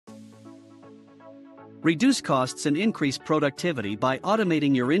Reduce costs and increase productivity by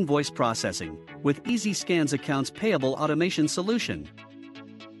automating your invoice processing with EzeScan's accounts payable automation solution.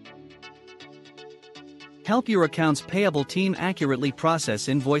 Help your accounts payable team accurately process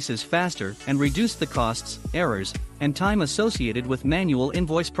invoices faster and reduce the costs, errors, and time associated with manual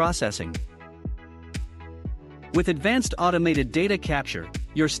invoice processing. With advanced automated data capture,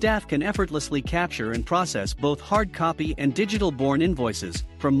 your staff can effortlessly capture and process both hard copy and digital-born invoices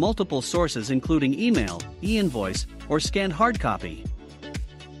from multiple sources including email, e-invoice, or scanned hard copy.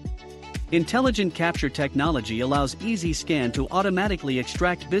 Intelligent capture technology allows EzeScan to automatically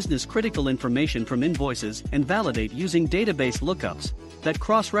extract business-critical information from invoices and validate using database lookups that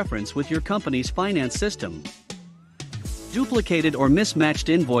cross-reference with your company's finance system. Duplicated or mismatched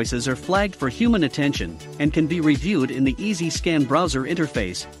invoices are flagged for human attention and can be reviewed in the EzeScan browser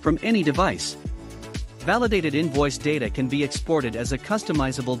interface from any device. Validated invoice data can be exported as a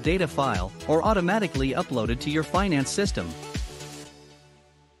customizable data file or automatically uploaded to your finance system.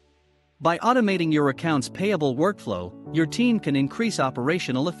 By automating your accounts payable workflow, your team can increase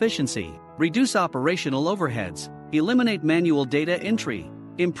operational efficiency, reduce operational overheads, eliminate manual data entry,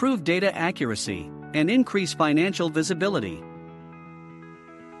 improve data accuracy, and increase financial visibility.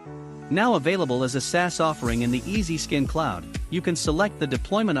 Now available as a SaaS offering in the EzeScan Cloud, you can select the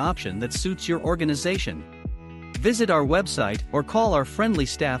deployment option that suits your organization. Visit our website or call our friendly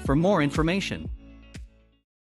staff for more information.